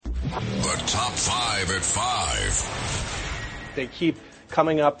Top 5 at 5. They keep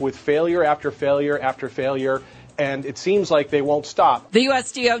coming up with failure after failure after failure, and it seems like they won't stop. The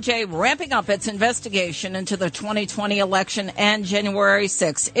U.S. DOJ ramping up its investigation into the 2020 election and January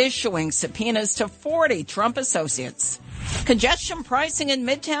 6, issuing subpoenas to 40 Trump associates. Congestion pricing in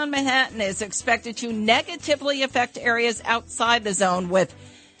Midtown Manhattan is expected to negatively affect areas outside the zone, with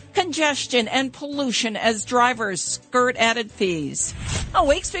congestion and pollution as drivers skirt added fees.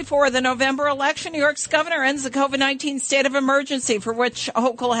 Weeks before the November election, New York's governor ends the COVID-19 state of emergency, for which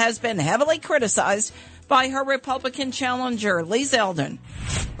Hochul has been heavily criticized by her Republican challenger, Lee Zeldin.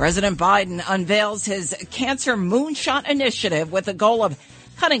 President Biden unveils his cancer moonshot initiative with the goal of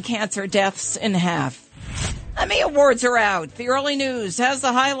cutting cancer deaths in half. Emmy Awards are out. The Early News has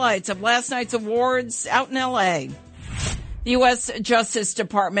the highlights of last night's awards out in L.A. The U.S. Justice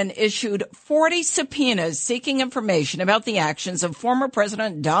Department issued 40 subpoenas seeking information about the actions of former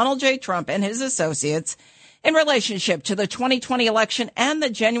President Donald J. Trump and his associates in relationship to the 2020 election and the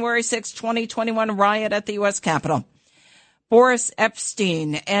January 6, 2021 riot at the U.S. Capitol. Boris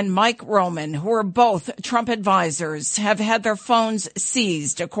Epstein and Mike Roman, who are both Trump advisors, have had their phones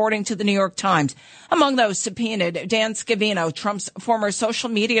seized, according to the New York Times. Among those subpoenaed, Dan Scavino, Trump's former social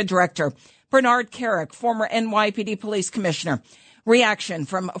media director, Bernard Kerik, former NYPD police commissioner. Reaction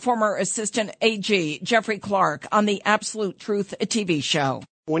from former assistant AG Jeffrey Clark on the Absolute Truth TV show.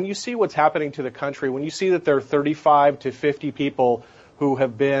 When you see what's happening to the country, when you see that there are 35 to 50 people who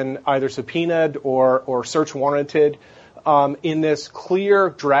have been either subpoenaed or search warranted in this clear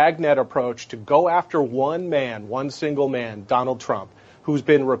dragnet approach to go after one single man, Donald Trump, who's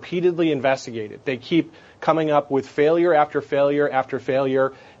been repeatedly investigated. They keep coming up with failure after failure after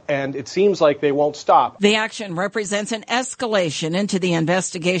failure, and it seems like they won't stop. The action represents an escalation into the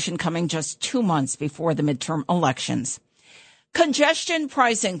investigation coming just 2 months before the midterm elections. Congestion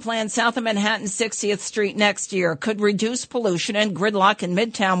pricing planned south of Manhattan 60th Street next year could reduce pollution and gridlock in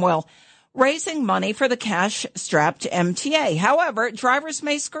Midtown while raising money for the cash-strapped MTA. However, drivers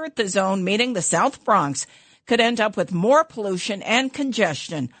may skirt the zone, meaning the South Bronx could end up with more pollution and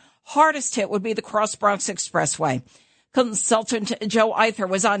congestion. Hardest hit would be the Cross Bronx Expressway. Consultant Joe Either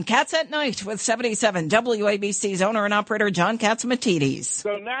was on Cats at Night with 77 WABC's owner and operator John Catsimatidis.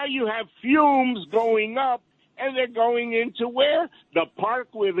 So now you have fumes going up, and they're going into where? The park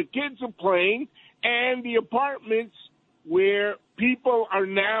where the kids are playing and the apartments where people are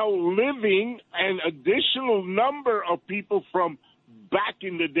now living, an additional number of people from back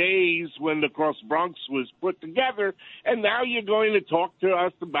in the days when the Cross Bronx was put together, and now you're going to talk to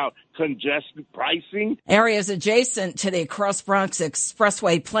us about congestion pricing. Areas adjacent to the Cross Bronx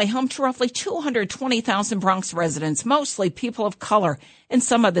Expressway play home to roughly 220,000 Bronx residents, mostly people of color, in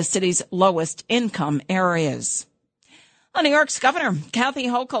some of the city's lowest income areas. New York's Governor Kathy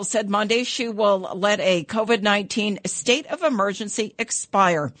Hochul said Monday she will let a COVID-19 state of emergency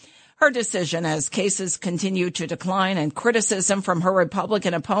expire. Her decision, as cases continue to decline and criticism from her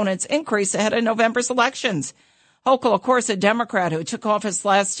Republican opponents increase ahead of November's elections. Hochul, of course, a Democrat who took office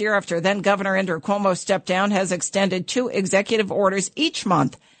last year after then-Governor Andrew Cuomo stepped down, has extended 2 executive orders each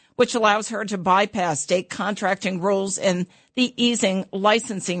month, which allows her to bypass state contracting rules and the easing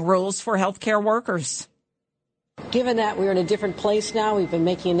licensing rules for healthcare workers. Given that we're in a different place now, we've been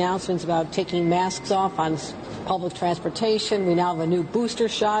making announcements about taking masks off on public transportation. We now have a new booster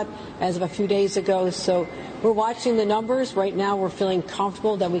shot as of a few days ago. So we're watching the numbers. Right now, we're feeling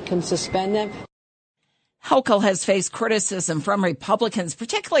comfortable that we can suspend them. Hochul has faced criticism from Republicans,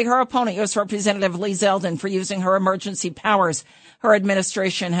 particularly her opponent, U.S. Representative Lee Zeldin, for using her emergency powers. Her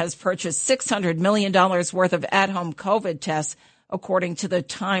administration has purchased $600 million worth of at-home COVID tests, according to the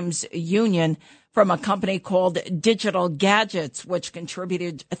Times Union, from a company called Digital Gadgets, which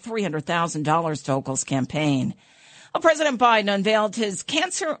contributed $300,000 to Hochul's campaign. President Biden unveiled his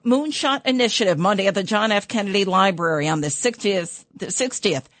Cancer Moonshot Initiative Monday at the John F. Kennedy Library on the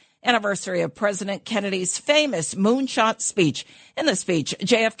 60th anniversary of President Kennedy's famous moonshot speech. In the speech,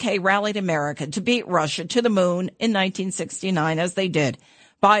 JFK rallied America to beat Russia to the moon in 1969, as they did.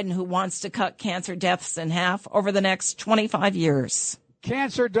 Biden, who wants to cut cancer deaths in half over the next 25 years.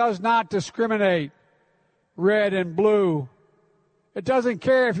 Cancer does not discriminate red and blue. It doesn't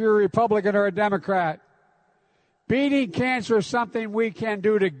care if you're a Republican or a Democrat. Beating cancer is something we can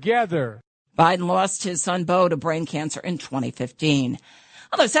do together. Biden lost his son Beau to brain cancer in 2015.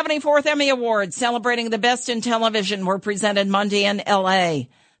 The 74th Emmy Awards celebrating the best in television were presented Monday in L.A.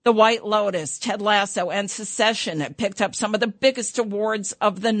 The White Lotus, Ted Lasso, and Succession picked up some of the biggest awards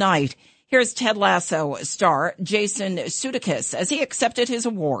of the night. Here's Ted Lasso star Jason Sudeikis as he accepted his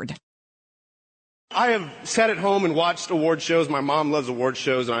award. I have sat at home and watched award shows. My mom loves award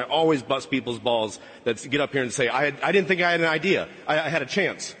shows, and I always bust people's balls that get up here and say, I didn't think I had an idea. I had a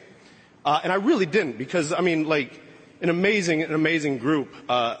chance. And I really didn't, because, I mean, like, an amazing group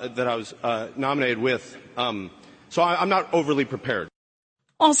that I was nominated with. So I'm not overly prepared.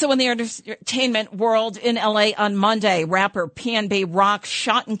 Also in the entertainment world, in L.A. on Monday, rapper PNB Rock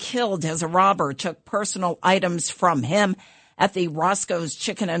shot and killed as a robber took personal items from him at the Roscoe's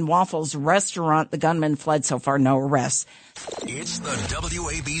Chicken and Waffles restaurant. The gunman fled. So far, no arrests. It's the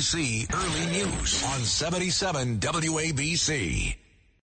WABC Early News on 77 WABC.